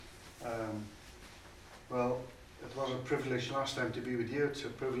Um, well, it was a privilege last time to be with you. It's a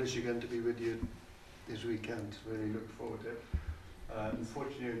privilege again to be with you this weekend. Really look forward to it.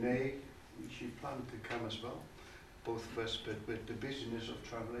 Unfortunately, Nay, she planned to come as well, both of us, but with the busyness of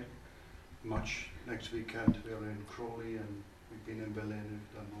travelling, much next weekend we are in Crawley and we've been in Berlin,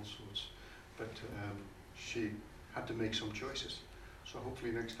 we've done all sorts. But she had to make some choices. So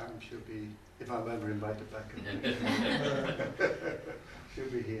hopefully next time she'll be, if I'm ever invited back, she'll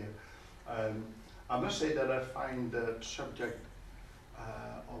be here. I must say that I find the subject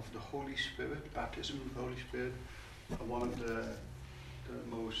of the Holy Spirit, baptism of the Holy Spirit, one of the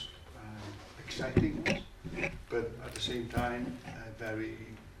most exciting ones, but at the same time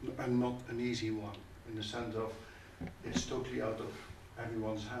not an easy one, in the sense of it's totally out of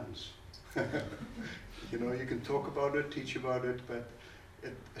everyone's hands. You know, you can talk about it, teach about it, but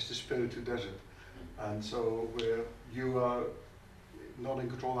it's the Spirit who does it. And so where you are not in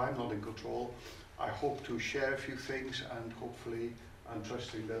control, I'm not in control. I hope to share a few things, and hopefully I'm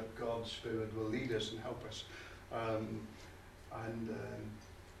trusting that God's Spirit will lead us and help us.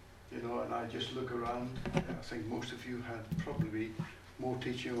 You know, and I just look around. I think most of you had probably more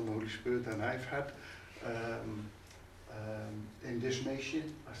teaching on the Holy Spirit than I've had in this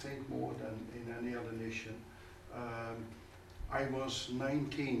nation. I think more than in any other nation. I was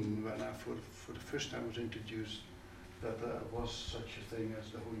 19 when I, for the first time, was introduced that there was such a thing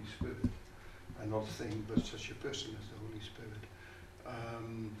as the Holy Spirit. And not a thing, but such a person as the Holy Spirit.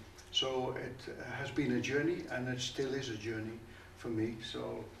 So it has been a journey, and it still is a journey for me.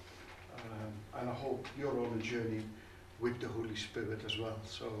 So, and I hope you're on a journey with the Holy Spirit as well.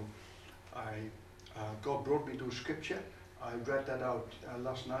 So, God brought me to Scripture. I read that out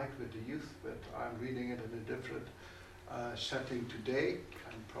last night with the youth, but I'm reading it in a different setting today,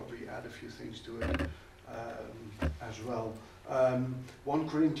 and probably add a few things to it as well. 1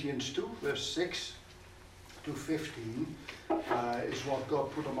 Corinthians 2, verse 6 to 15 is what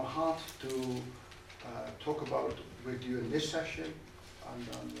God put on my heart to talk about with you in this session, and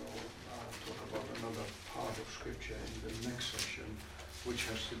then we'll talk about another part of Scripture in the next session, which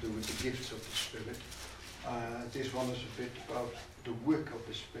has to do with the gifts of the Spirit. This one is a bit about the work of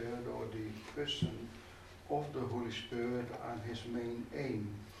the Spirit, or the person of the Holy Spirit and his main aim.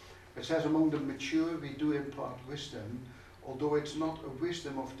 It says, among the mature we do impart wisdom, although it's not a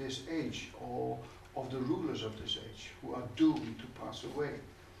wisdom of this age or of the rulers of this age, who are doomed to pass away.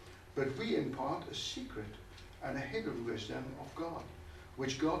 But we impart a secret and a hidden wisdom of God,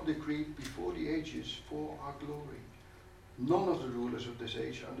 which God decreed before the ages for our glory. None of the rulers of this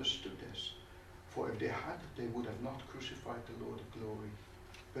age understood this, for if they had, they would have not crucified the Lord of glory.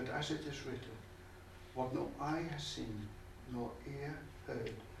 But as it is written, what no eye has seen, nor ear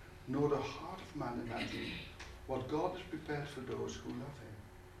heard, nor the heart of man imagined, what God has prepared for those who love him.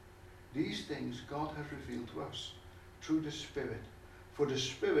 These things God has revealed to us through the Spirit. For the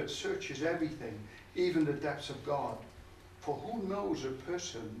Spirit searches everything, even the depths of God. For who knows a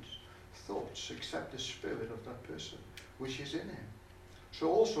person's thoughts except the spirit of that person, which is in him? So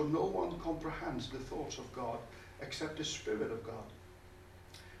also no one comprehends the thoughts of God except the Spirit of God.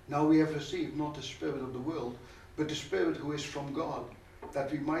 Now we have received not the spirit of the world, but the Spirit who is from God,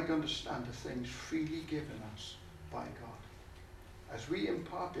 that we might understand the things freely given us by God. As we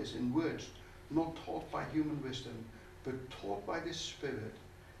impart this in words, not taught by human wisdom, but taught by the Spirit,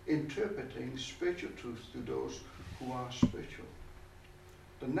 interpreting spiritual truths to those who are spiritual.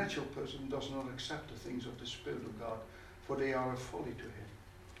 The natural person does not accept the things of the Spirit of God, for they are a folly to him,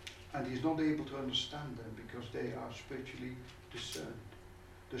 and he is not able to understand them, because they are spiritually discerned.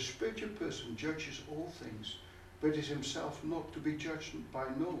 The spiritual person judges all things, but is himself not to be judged by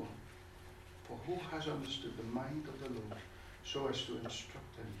no one. For who has understood the mind of the Lord, so as to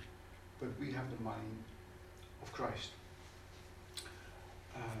instruct him? But we have the mind of Christ.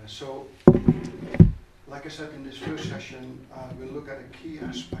 So, like I said in this first session, we'll look at a key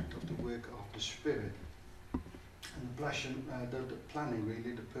aspect of the work of the Spirit. And the planning,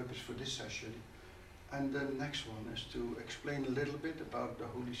 really, the purpose for this session. And the next one is to explain a little bit about the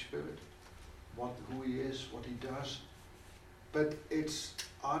Holy Spirit, who he is, what he does. But it's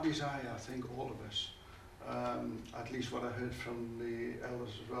our desire, I think, all of us, at least what I heard from the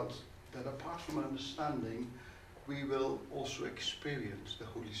elders as well, that apart from understanding, we will also experience the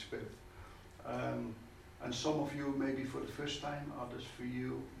Holy Spirit. And some of you, maybe for the first time, others for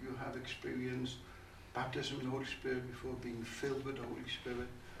you, you have experienced baptism in the Holy Spirit before, being filled with the Holy Spirit.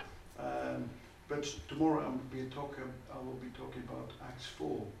 But tomorrow I will be talking about Acts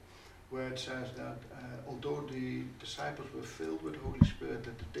 4, where it says that although the disciples were filled with the Holy Spirit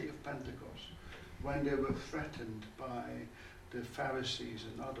at the day of Pentecost, when they were threatened by the Pharisees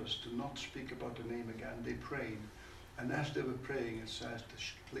and others to not speak about the name again. They prayed. And as they were praying, it says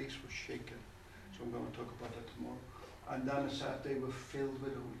the place was shaken. So I'm going to talk about that tomorrow. And then it says they were filled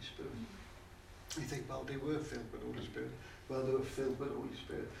with the Holy Spirit. You think, well, they were filled with the Holy Spirit. Well, they were filled with the Holy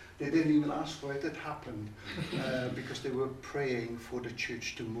Spirit. They didn't even ask for it. It happened because they were praying for the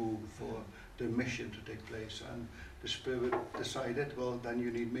church to move, for the mission to take place. And the Spirit decided, well, then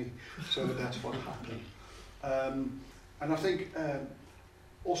you need me. So that's what happened. And I think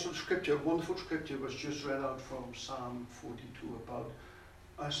also scripture, wonderful scripture was just read out from Psalm 42 about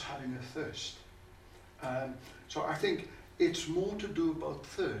us having a thirst. So I think it's more to do about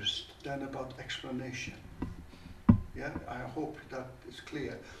thirst than about explanation. Yeah, I hope that is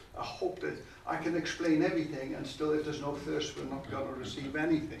clear. I hope that I can explain everything and still if there's no thirst we're not going to receive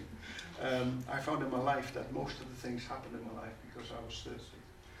anything. I found in my life that most of the things happened in my life because I was thirsty.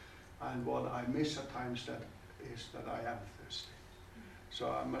 And what I miss at times is that I am thirsty.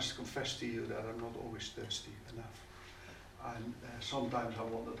 So I must confess to you that I'm not always thirsty enough. And sometimes I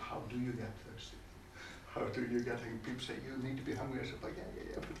wondered, how do you get thirsty? How do you get hungry? People say, you need to be hungry. I said, well,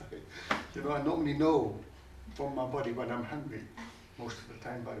 yeah. But I normally know from my body when I'm hungry, most of the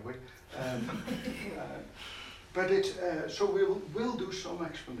time, by the way. But it's, so we'll do some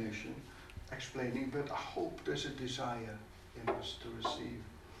explaining, but I hope there's a desire in us to receive.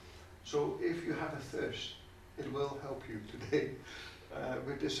 So if you have a thirst, it will help you today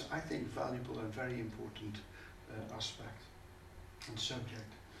with this, I think, valuable and very important aspect and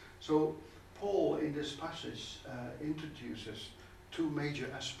subject. So Paul, in this passage, introduces two major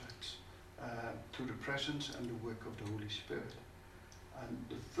aspects to the presence and the work of the Holy Spirit. And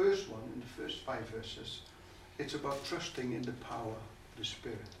the first one, in the first 5 verses, it's about trusting in the power of the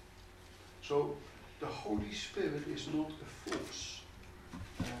Spirit. So the Holy Spirit is not a force,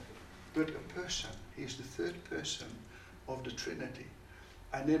 but a person. He is the third person of the Trinity.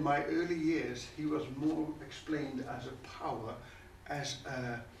 And in my early years, he was more explained as a power, as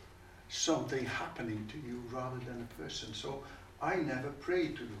something happening to you rather than a person. So I never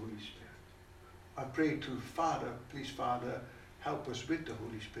prayed to the Holy Spirit. I prayed to Father, please Father, help us with the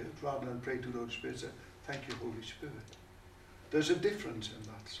Holy Spirit, rather than pray to the Holy Spirit, say, thank you, Holy Spirit. There's a difference in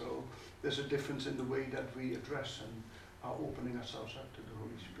that. So there's a difference in the way that we address and are opening ourselves up to the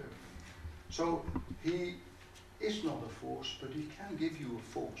Holy Spirit. So he is not a force, but he can give you a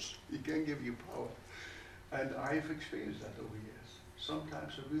force. He can give you power. And I've experienced that over years.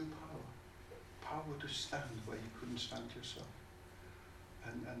 Sometimes a real power. Power to stand where you couldn't stand yourself.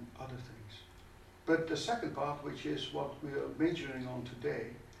 And other things. But the second part, which is what we are majoring on today,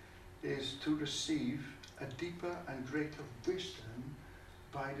 is to receive a deeper and greater wisdom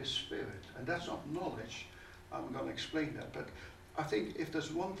by the Spirit. And that's not knowledge. I'm going to explain that. But I think if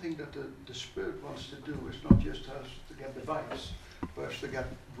there's one thing that the Spirit wants to do, is not just us to get the vibes, but us to get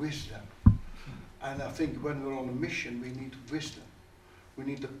wisdom. And I think when we're on a mission, we need wisdom. We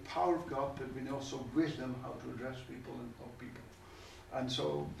need the power of God, but we need also wisdom how to address people and help people. And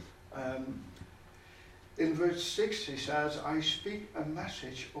so, in verse 6 he says, I speak a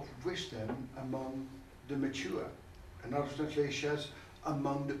message of wisdom among the mature. Another translation says,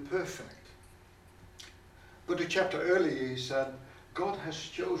 among the perfect. But a chapter earlier he said, God has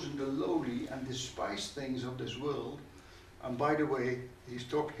chosen the lowly and despised things of this world. And by the way, he's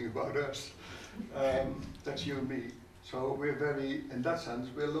talking about us. That's you and me. So we're very, in that sense,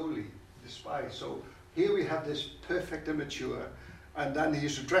 we're lowly, despised. So here we have this perfect and mature. And then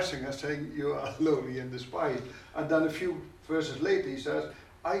he's addressing us saying, you are lowly and despised. And then a few verses later he says,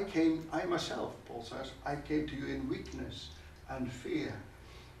 I myself, Paul says, I came to you in weakness and fear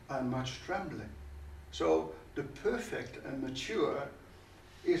and much trembling. So the perfect and mature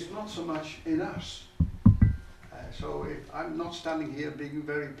is not so much in us. So if I'm not standing here being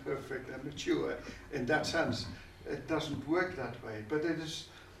very perfect and mature in that sense, it doesn't work that way. But it is,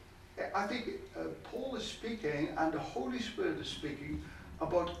 I think Paul is speaking and the Holy Spirit is speaking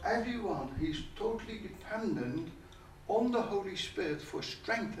about everyone. He's totally dependent on the Holy Spirit for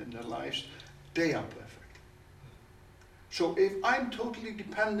strength in their lives. They are perfect. So if I'm totally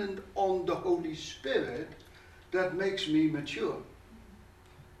dependent on the Holy Spirit, that makes me mature.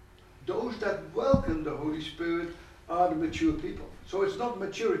 Those that welcome the Holy Spirit are the mature people. So it's not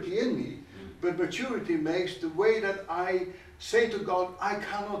maturity in me, but maturity makes the way that I say to God, I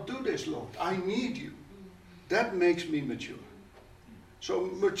cannot do this, Lord. I need you. That makes me mature. So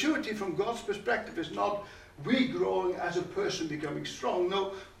maturity from God's perspective is not we growing as a person becoming strong.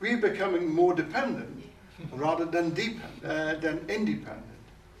 No, we're becoming more dependent rather than independent.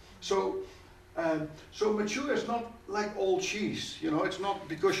 So mature is not like old cheese. You know, it's not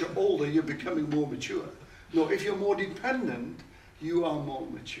because you're older you're becoming more mature. No, if you're more dependent, you are more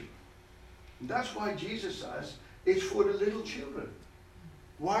mature. And that's why Jesus says it's for the little children.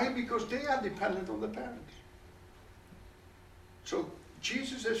 Why? Because they are dependent on the parents. So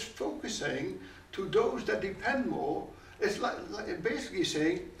Jesus is focusing to those that depend more. It's like basically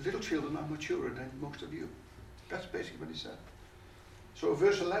saying, little children are maturer than most of you. That's basically what he said. So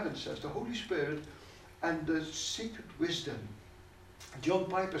verse 11 says, the Holy Spirit and the secret wisdom. John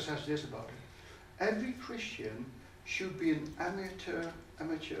Piper says this about it. Every Christian should be an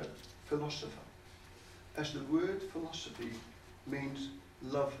amateur philosopher, as the word philosophy means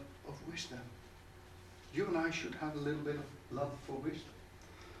love of wisdom. You and I should have a little bit of love for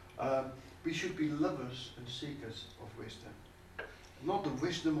wisdom. We should be lovers and seekers of wisdom. Not the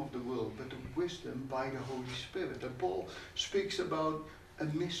wisdom of the world, but the wisdom by the Holy Spirit. And Paul speaks about a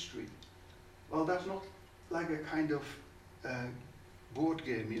mystery. Well, that's not like a kind of board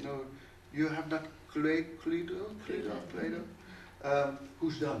game, you know. You have that Cluedo,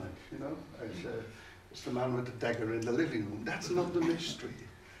 who's done it, you know. It's the man with the dagger in the living room. That's not the mystery.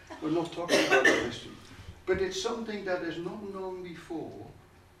 We're not talking about the mystery. But it's something that is not known before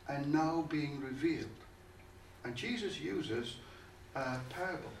and now being revealed. And Jesus uses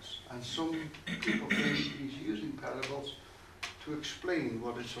parables. And some people think he's using parables to explain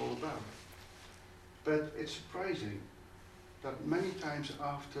what it's all about. But it's surprising that many times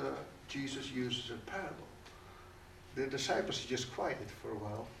after Jesus uses a parable, the disciples are just quiet for a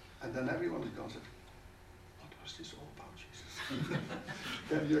while, and then everyone has gone and said, what was this all about, Jesus?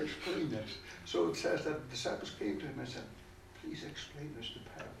 Can you explain this? So it says that the disciples came to him and said, please explain us the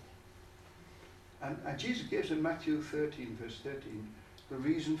parable. And Jesus gives in Matthew 13, verse 13, the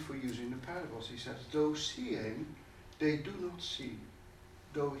reason for using the parables. He says, though seeing, they do not see.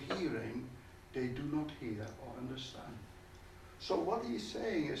 Though hearing, they do not hear or understand. So what he's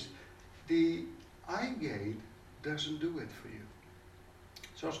saying is, the eye gate doesn't do it for you.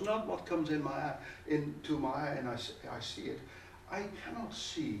 So it's not what comes in my eye, into my eye and I see it. I cannot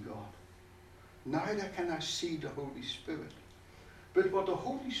see God. Neither can I see the Holy Spirit. But what the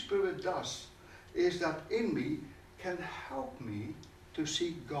Holy Spirit does is that in me can help me to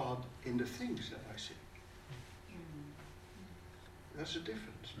see God in the things that I see. That's the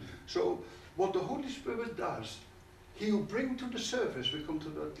difference. So what the Holy Spirit does, he will bring to the surface, we'll come to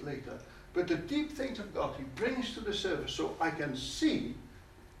that later, but the deep things of God he brings to the surface so I can see,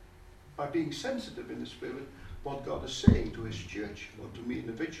 by being sensitive in the Spirit, what God is saying to his church, or to me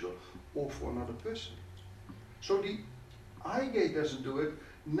individual, or for another person. So the eye gate doesn't do it,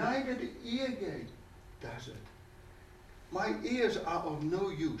 neither the ear gate does it. My ears are of no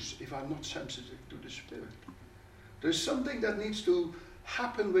use if I'm not sensitive to the Spirit. There's something that needs to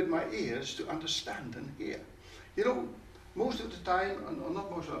happen with my ears to understand and hear. You know, most of the time, or not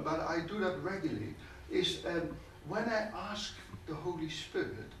most of the time, but I do that regularly, is when I ask the Holy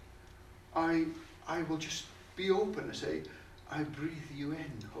Spirit, I will just be open and say, I breathe you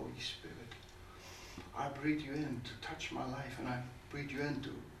in, Holy Spirit. I breathe you in to touch my life, and I breathe you in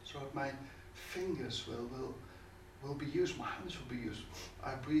so that my fingers will be used, my hands will be used.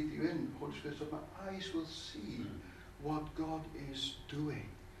 I breathe you in, Holy Spirit, so my eyes will see what God is doing.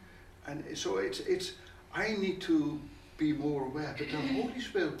 And so I need to be more aware, but the Holy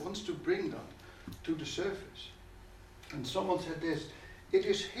Spirit wants to bring that to the surface. And someone said this, it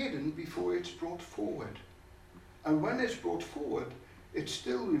is hidden before it's brought forward. And when it's brought forward, it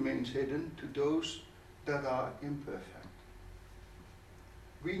still remains hidden to those that are imperfect.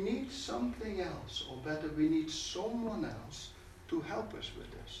 We need something else, or better, we need someone else to help us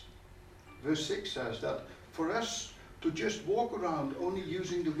with this. Verse 6 says that for us to just walk around only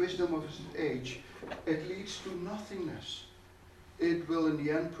using the wisdom of his age, it leads to nothingness. It will in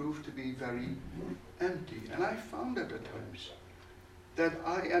the end prove to be very empty. And I found that at times, that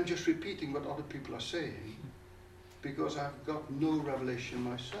I am just repeating what other people are saying, because I've got no revelation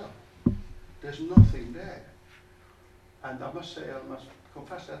myself. There's nothing there. And I must say, I must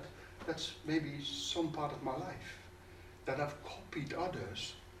confess that that's maybe some part of my life, that I've copied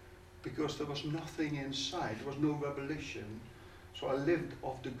others because there was nothing inside, there was no revelation. So I lived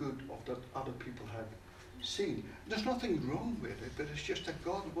off the good of that other people had seen. There's nothing wrong with it, but it's just that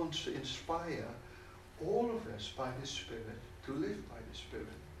God wants to inspire all of us by the Spirit to live by the Spirit.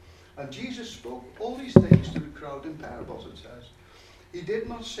 And Jesus spoke all these things to the crowd in parables, it says. He did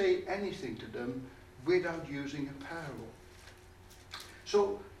not say anything to them without using a parable.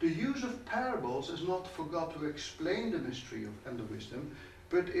 So the use of parables is not for God to explain the mystery and the wisdom,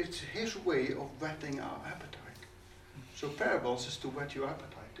 but it's his way of whetting our appetite. So parables is to whet your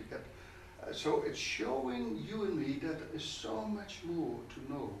appetite to get. So it's showing you and me that there is so much more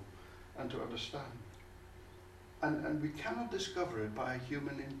to know and to understand. And we cannot discover it by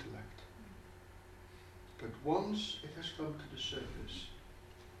human intellect. But once it has come to the surface,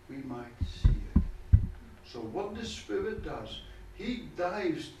 we might see it. So what the Spirit does, He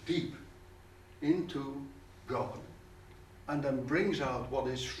dives deep into God and then brings out what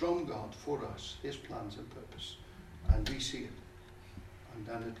is from God for us, His plans and purpose. And we see it. And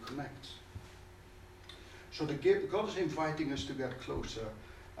then it connects. So God is inviting us to get closer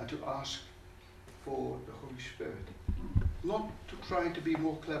and to ask for the Holy Spirit. Not to try to be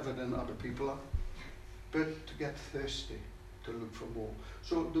more clever than other people are, but to get thirsty, to look for more.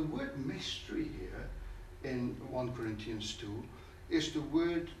 So the word mystery here in 1 Corinthians 2 is the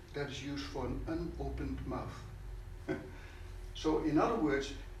word that is used for an unopened mouth. So in other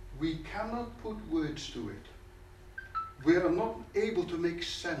words, we cannot put words to it. We are not able to make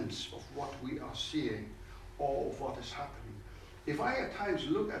sense of what we are seeing or of what is happening. If I at times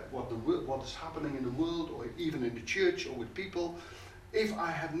look at what is happening in the world, or even in the church or with people, if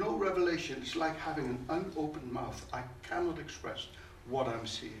I have no revelation, it's like having an unopened mouth. I cannot express what I'm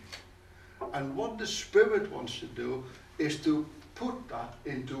seeing. And what the Spirit wants to do is to put that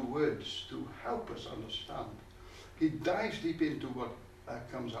into words, to help us understand. He dives deep into what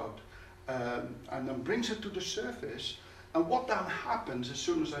comes out and then brings it to the surface. And what then happens as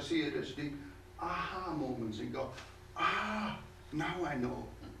soon as I see it is the aha moments in God. Ah, now I know.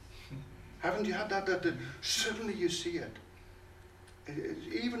 Haven't you had that suddenly you see it?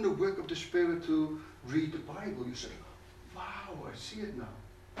 Even the work of the Spirit to read the Bible, you say, wow, I see it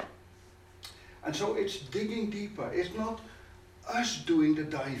now. And so it's digging deeper. It's not us doing the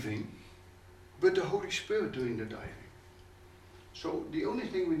diving, but the Holy Spirit doing the diving. So the only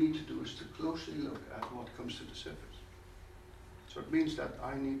thing we need to do is to closely look at what comes to the surface. So it means that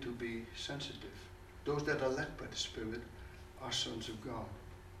I need to be sensitive. Those that are led by the Spirit are sons of God.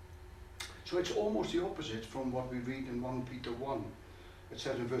 So it's almost the opposite from what we read in 1 Peter 1. It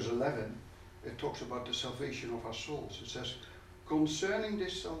says in verse 11, it talks about the salvation of our souls. It says, concerning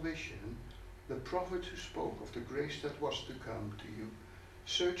this salvation, the prophet who spoke of the grace that was to come to you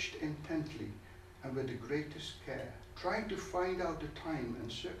searched intently and with the greatest care, trying to find out the time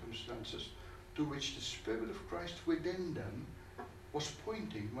and circumstances to which the Spirit of Christ within them was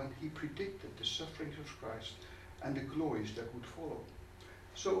pointing when he predicted the sufferings of Christ and the glories that would follow.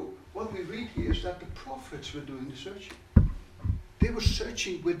 So what we read here is that the prophets were doing the searching. They were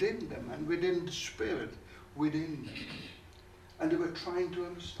searching within them and within the Spirit within them. And they were trying to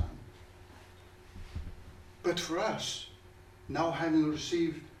understand. But for us, now having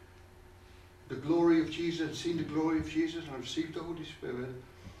received the glory of Jesus, seen the glory of Jesus and received the Holy Spirit,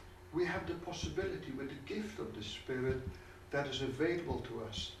 we have the possibility with the gift of the Spirit that is available to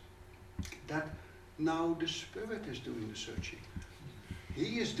us, that now the Spirit is doing the searching.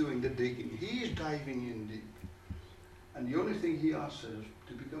 He is doing the digging. He is diving in deep. And the only thing he asks us is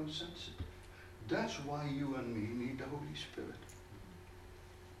to become sensitive. That's why you and me need the Holy Spirit.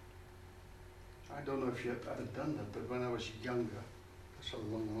 I don't know if you have ever done that, but when I was younger, that's a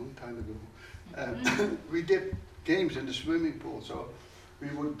long, long time ago, we did games in the swimming pool. So we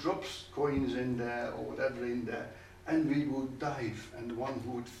would drop coins in there or whatever in there, and we would dive, and the one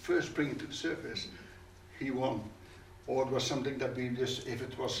who would first bring it to the surface, he won. Or it was something that we just, if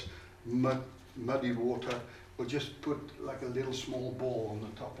it was muddy water, we'll just put like a little small ball on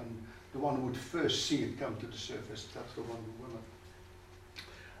the top, and the one who would first see it come to the surface, that's the one who won it.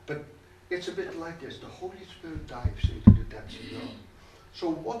 But it's a bit like this. The Holy Spirit dives into the depths of God.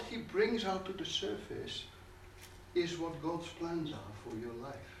 So what he brings out to the surface is what God's plans are for your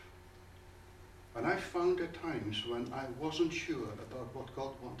life. And I found at times when I wasn't sure about what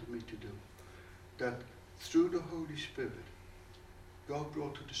God wanted me to do, that through the Holy Spirit, God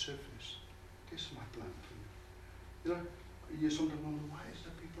brought to the surface, this is my plan for you. You know, you sometimes wonder, why is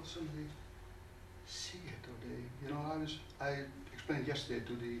that people suddenly see it? Or they, you know, I explained yesterday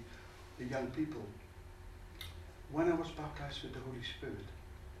to the young people, when I was baptized with the Holy Spirit,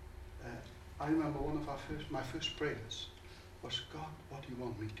 I remember one of my first prayers was, God, what do you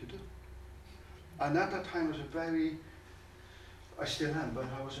want me to do? And at that time I still am, but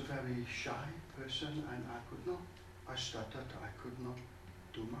I was a very shy person, and I stuttered, I could not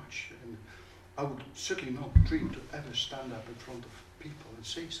do much. And I would certainly not dream to ever stand up in front of people and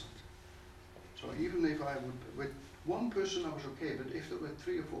say something. So even if I would, with one person I was okay, but if there were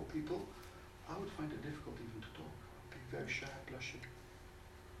 3 or 4 people, I would find it difficult even to talk. I'd be very shy, blushing.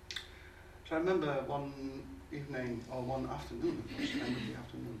 So I remember one evening, or one afternoon, it was the end of the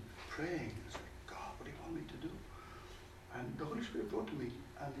afternoon, praying. I said, God, what do you want me to do? And the Holy Spirit brought to me,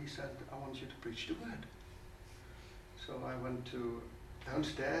 and he said, I want you to preach the word. So I went to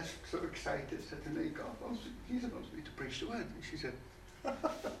downstairs, so excited, said to me, Jesus wants me to preach the word. And she said,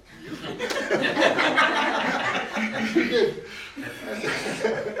 you? She did.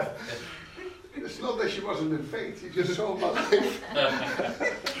 It's not that she wasn't in faith, she just saw my life.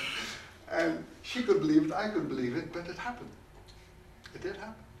 And she could believe it, I couldn't believe it, but it happened. It did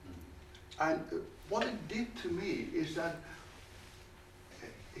happen. And what it did to me is that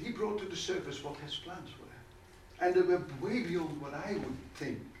he brought to the surface what his plans were. And they were way beyond what I would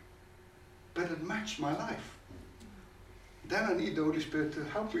think. But it matched my life. Then I need the Holy Spirit to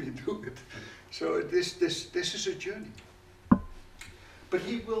help me do it. So this is a journey. But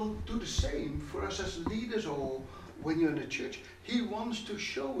he will do the same for us as leaders or when you're in a church. He wants to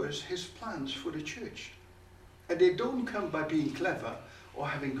show us his plans for the church. And they don't come by being clever or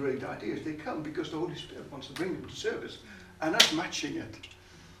having great ideas. They come because the Holy Spirit wants to bring them to service. And us matching it.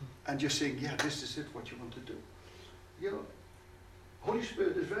 And just saying, yeah, this is it, what you want to do. You know, Holy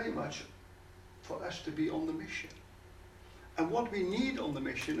Spirit is very much for us to be on the mission. And what we need on the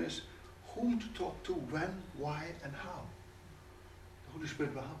mission is whom to talk to, when, why, and how. The Holy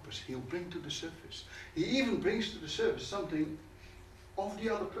Spirit will help us. He'll bring to the surface. He even brings to the surface something of the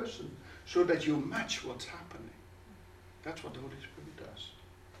other person so that you match what's happening. That's what the Holy Spirit does.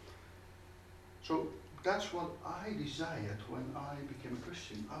 So that's what I desired when I became a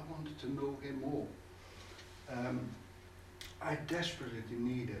Christian. I wanted to know him more. I desperately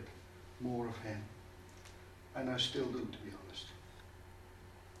needed more of him. And I still do, to be honest.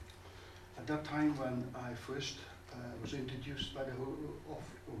 At that time when I first was introduced by the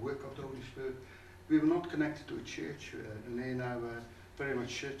work of the Holy Spirit, we were not connected to a church. Renee and I were very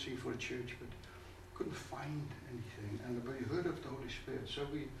much searching for a church, but couldn't find anything. And we heard of the Holy Spirit, so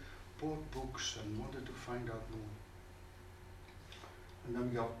we bought books and wanted to find out more. And then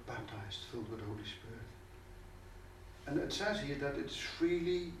we got baptized, filled with the Holy Spirit. And it says here that it's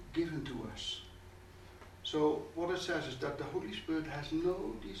freely given to us. So what it says is that the Holy Spirit has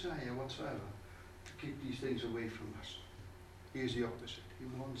no desire whatsoever to keep these things away from us. He is the opposite. He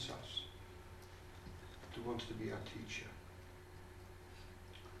wants us. He wants to be our teacher.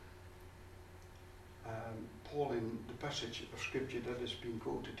 Paul, in the passage of scripture that has been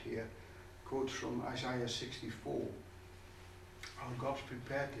quoted here, quotes from Isaiah 64. How God's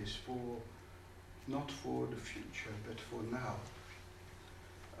prepared this for, not for the future, but for now.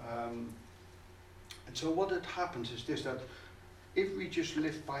 And so what it happens is this, that if we just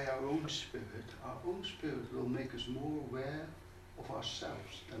live by our own spirit will make us more aware of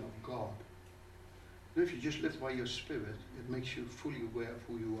ourselves than of God. And if you just live by your spirit, it makes you fully aware of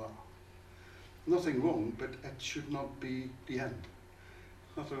who you are. Nothing wrong, but it should not be the end.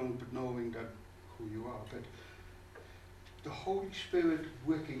 Nothing wrong but knowing that who you are. But the Holy Spirit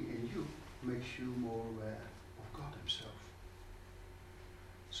working in you makes you more aware of God himself.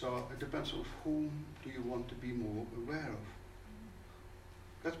 So it depends on whom do you want to be more aware of.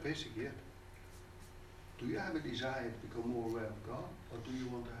 That's basically it. Do you have a desire to become more aware of God, or do you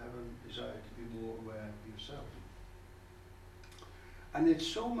want to have a desire to be more aware of yourself? And it's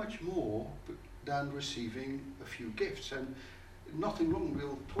so much more than receiving a few gifts. And nothing wrong,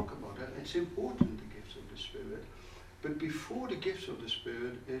 we'll talk about that. It's important, the gifts of the Spirit. But before the gifts of the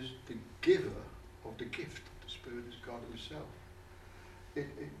Spirit is the giver of the gift of the Spirit is God himself.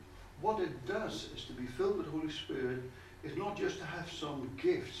 What it does is to be filled with the Holy Spirit is not just to have some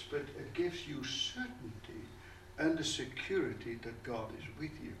gifts, but it gives you certainty and the security that God is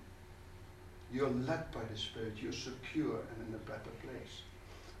with you. You're led by the Spirit, you're secure and in a better place.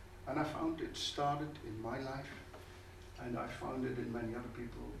 And I found it started in my life, and I found it in many other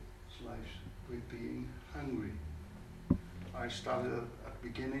people's lives with being hungry. I started at the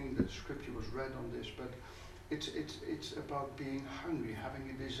beginning, the scripture was read on this, but it's about being hungry, having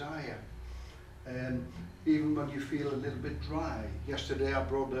a desire. And even when you feel a little bit dry. Yesterday I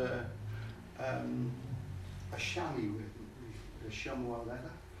brought a chamois with me, the chamois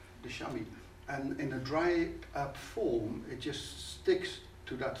leather, the chamois. And in a dry up form, it just sticks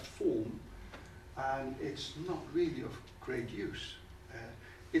to that form, and it's not really of great use.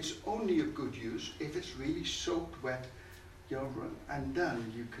 It's only of good use if it's really soaked wet, and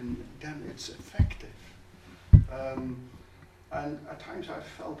then it's effective. And at times I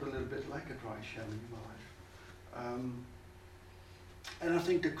felt a little bit like a dry chamois in my life. And I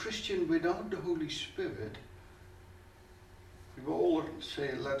think the Christian without the Holy Spirit, we will all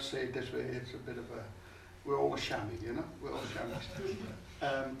say, let's say it this way, it's a bit of a, we're all a chamois, you know? We're all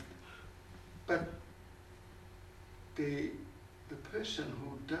chamois. But the person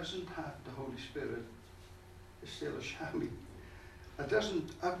who doesn't have the Holy Spirit is still a chamois. It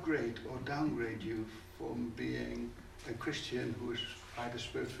doesn't upgrade or downgrade you from being a Christian who is either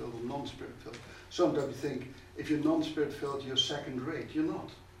spirit-filled or non-spirit-filled. Sometimes you think, if you're non-spirit-filled, you're second-rate. You're not.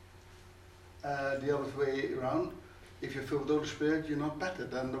 The other way around, if you're filled with the Holy Spirit, you're not better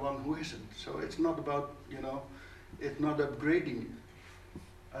than the one who isn't. So it's not about, it's not upgrading you.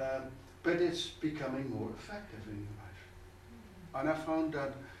 But it's becoming more effective in your life. And I found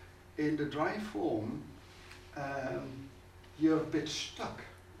that in the dry form, you're a bit stuck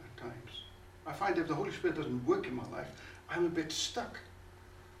at times. I find if the Holy Spirit doesn't work in my life, I'm a bit stuck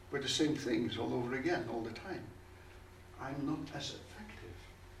with the same things all over again, all the time. I'm not as effective.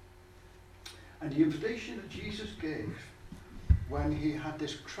 And the invitation that Jesus gave when he had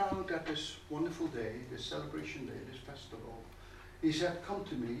this crowd at this wonderful day, this celebration day, this festival, he said, come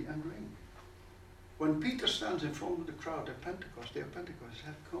to me and drink. When Peter stands in front of the crowd at Pentecost, day of Pentecost, he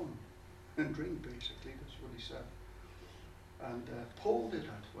said, come and drink, basically. That's what he said. And Paul did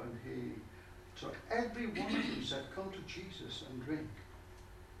that when so every one of them said, come to Jesus and drink.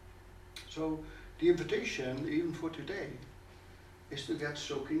 So the invitation, even for today, is to get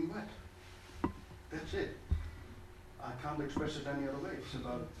soaking wet. That's it. I can't express it any other way. It's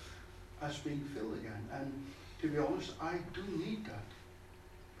about us being filled again. And to be honest, I do need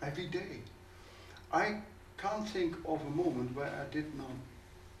that every day. I can't think of a moment where I did not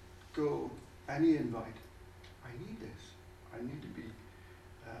go any invite. I need this. I need to be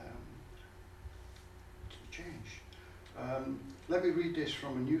to change. Let me read this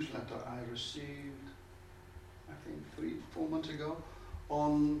from a newsletter I received, I think 3-4 months ago,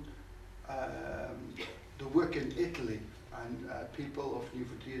 on the work in Italy and people of New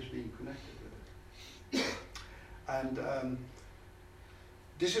Frontiers being connected with it. And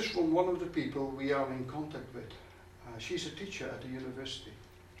this is from one of the people we are in contact with. She's a teacher at a university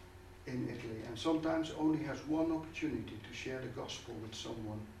in Italy and sometimes only has one opportunity to share the gospel with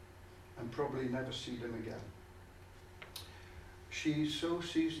someone and probably never see them again. She so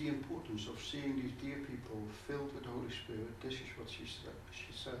sees the importance of seeing these dear people filled with the Holy Spirit. This is what she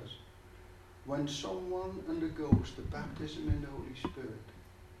says. When someone undergoes the baptism in the Holy Spirit,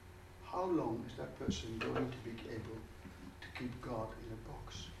 how long is that person going to be able to keep God in a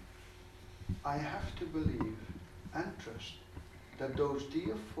box? I have to believe and trust that those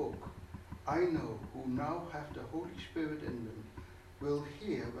dear folk I know who now have the Holy Spirit in them will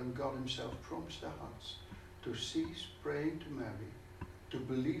hear when God himself prompts their hearts to cease praying to Mary, to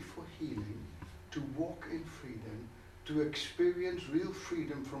believe for healing, to walk in freedom, to experience real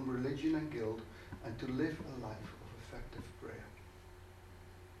freedom from religion and guilt, and to live a life of effective prayer.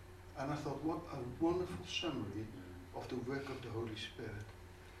 And I thought, what a wonderful summary of the work of the Holy Spirit.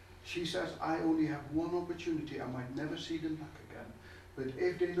 She says, I only have one opportunity. I might never see them back again. But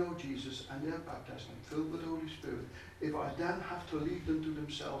if they know Jesus and they're baptized and filled with the Holy Spirit, if I then have to leave them to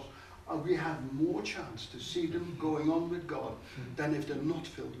themselves, we have more chance to see them going on with God than if they're not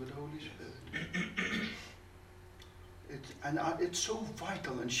filled with the Holy Spirit. It's so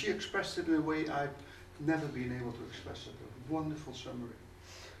vital, and she expressed it in a way I've never been able to express it. A wonderful summary.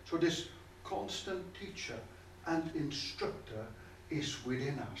 So this constant teacher and instructor is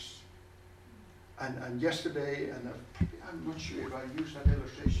within us. And yesterday, and I'm not sure if I used that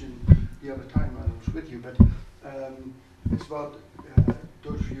illustration the other time I was with you, but it's about,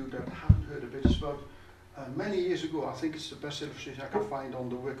 those of you that haven't heard of it, it's about many years ago, I think it's the best illustration I can find on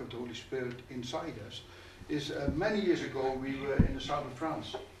the work of the Holy Spirit inside us, is many years ago we were in the south of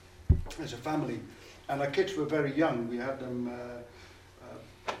France as a family, and our kids were very young. We had them,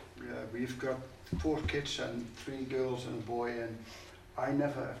 we've got 4 kids and 3 girls and a boy, and I've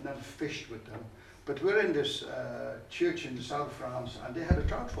never fished with them. But we're in this church in the south of France, and they had a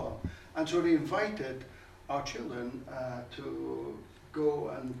trout farm. And so they invited our children to go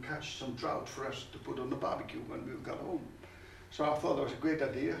and catch some trout for us to put on the barbecue when we got home. So I thought that was a great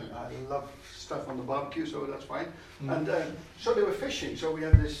idea. I love stuff on the barbecue, so that's fine. And so they were fishing. So we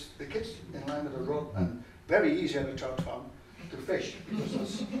had the kids in line with a rod, and very easy at a trout farm to fish, because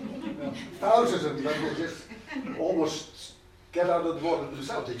there's thousands of them that they just almost get out of the water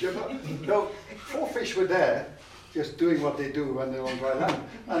themselves. Did you ever? No, 4 fish were there, just doing what they do when they're on dry land.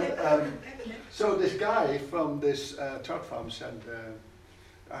 And so this guy from this trout farm said,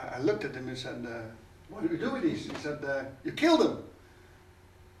 I looked at him and said, what do you do with these? He said, you kill them.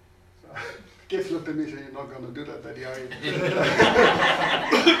 So kids looked at me and said, you're not going to do that, Daddy, are you?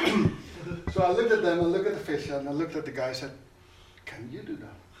 So I looked at them, I looked at the fish, and I looked at the guy and said, can you do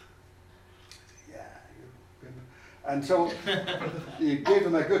that? I said, yeah. And so he gave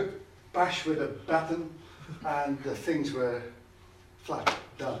him a good bash with a baton, and the things were flat,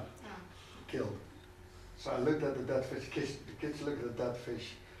 done, killed. So I looked at the dead fish, the kids looked at the dead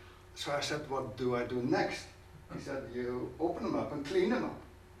fish. So I said, what do I do next? He said, you open them up and clean them up.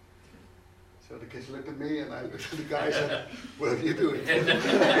 So the kids looked at me and I looked at the guy and said, well, you do it.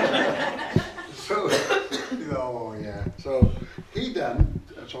 So, oh yeah. So he then,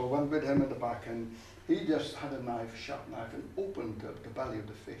 so I went with him in the back and he just had a knife, sharp knife, and opened the belly of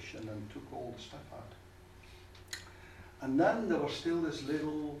the fish and then took all the stuff out. And then there was still this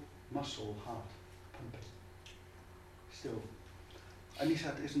little muscle heart pumping, still. And he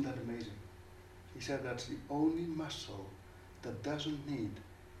said, isn't that amazing? He said, that's the only muscle that doesn't need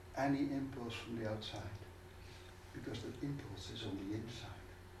any impulse from the outside, because the impulse is on the inside.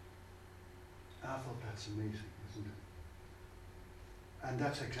 I thought that's amazing, isn't it? And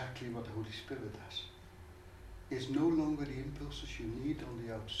that's exactly what the Holy Spirit does. It's no longer the impulses you need on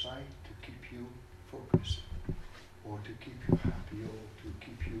the outside to keep you focused, or to keep you happy, or to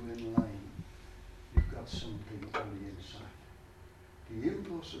keep you in line. You've got something on the inside. The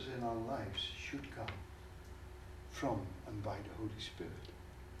impulses in our lives should come from and by the Holy Spirit.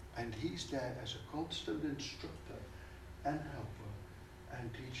 And He's there as a constant instructor and helper and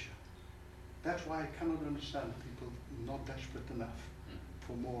teacher. That's why I cannot understand people not desperate enough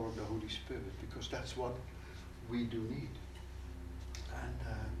for more of the Holy Spirit, because that's what we do need. And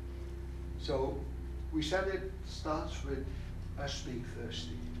so we said it starts with us being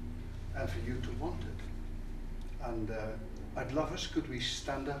thirsty and for you to want it. And I'd love us, could we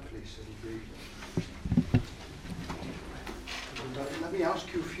stand up please? Let me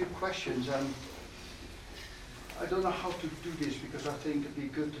ask you a few questions. I don't know how to do this, because I think it'd be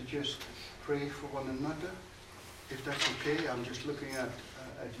good to just pray for one another. If that's okay, I'm just looking at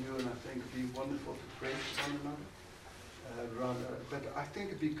you, and I think it'd be wonderful to pray for one another. But I think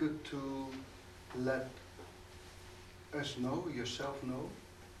it'd be good to let us know, yourself know,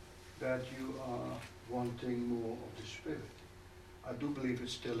 that you are wanting more of the Spirit. I do believe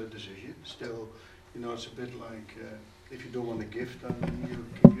it's still a decision. Still, you know, it's a bit like if you don't want a gift, then you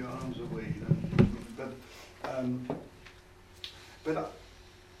keep your arms away. But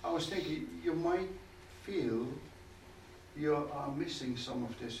I was thinking, you might feel you are missing some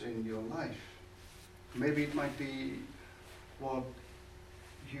of this in your life. Maybe it might be what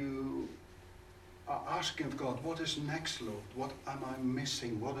you are asking of God. What is next, Lord? What am I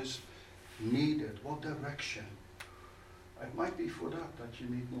missing? What is needed? What direction? It might be for that you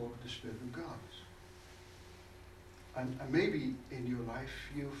need more of the Spirit of God. And maybe in your life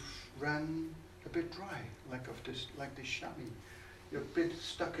you've ran a bit dry, like this chamois. You're a bit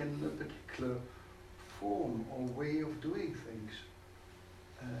stuck in a particular form or way of doing things.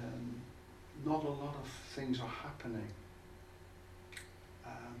 Not a lot of things are happening.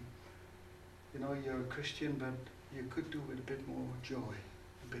 You know, you're a Christian, but you could do with a bit more joy,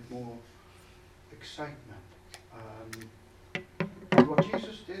 a bit more excitement. And what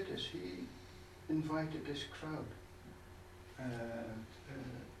Jesus did is He invited this crowd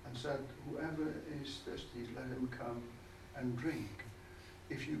and said, whoever is thirsty, let him come and drink.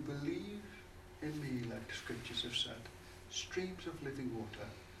 If you believe in me, like the scriptures have said, streams of living water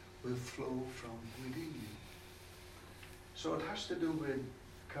will flow from within you. So it has to do with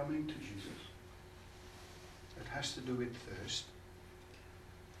coming to Jesus. It has to do with thirst.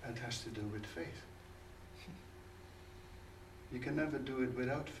 It has to do with faith. You can never do it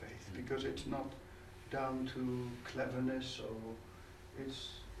without faith, because it's not down to cleverness, or it's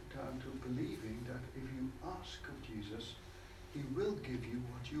down to believing that if you ask of Jesus, He will give you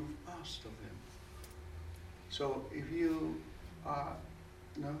what you've asked of Him. So if you are,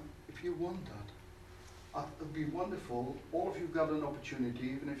 if you want that, it'd be wonderful. All of you've got an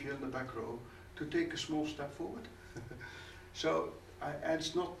opportunity, even if you're in the back row, to take a small step forward. So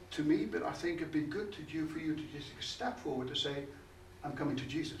it's not to me, but I think it'd be good for you to just take a step forward to say, I'm coming to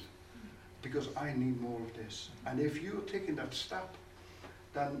Jesus, because I need more of this. And if you're taking that step,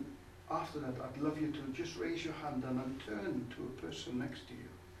 then after that, I'd love you to just raise your hand and then turn to a person next to you,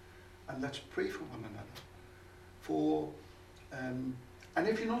 and let's pray for one another. And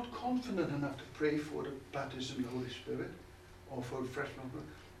if you're not confident enough to pray for the baptism of the Holy Spirit, or for fresh baptism,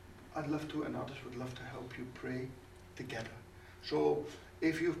 I'd love to, and others would love to help you pray together. So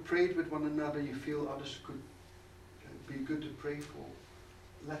if you've prayed with one another, you feel others could be good to pray for,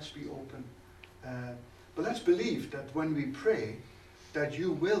 let's be open. But let's believe that when we pray, that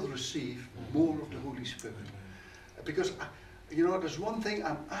you will receive more of the Holy Spirit. Because, there's one thing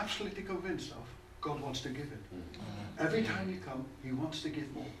I'm absolutely convinced of. God wants to give it. Every time you come, He wants to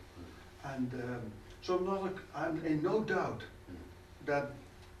give more. And so I'm in no doubt that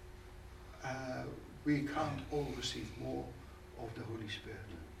we can't all receive more of the Holy Spirit.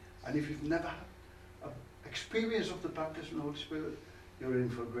 And if you've never had an experience of the baptism of the Holy Spirit, you're in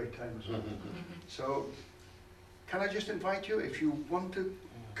for a great time as well. So can I just invite you, if you want to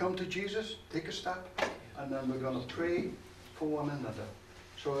come to Jesus, take a step, and then we're going to pray for one another.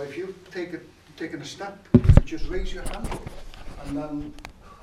 So if you've taken a step, just raise your hand, and then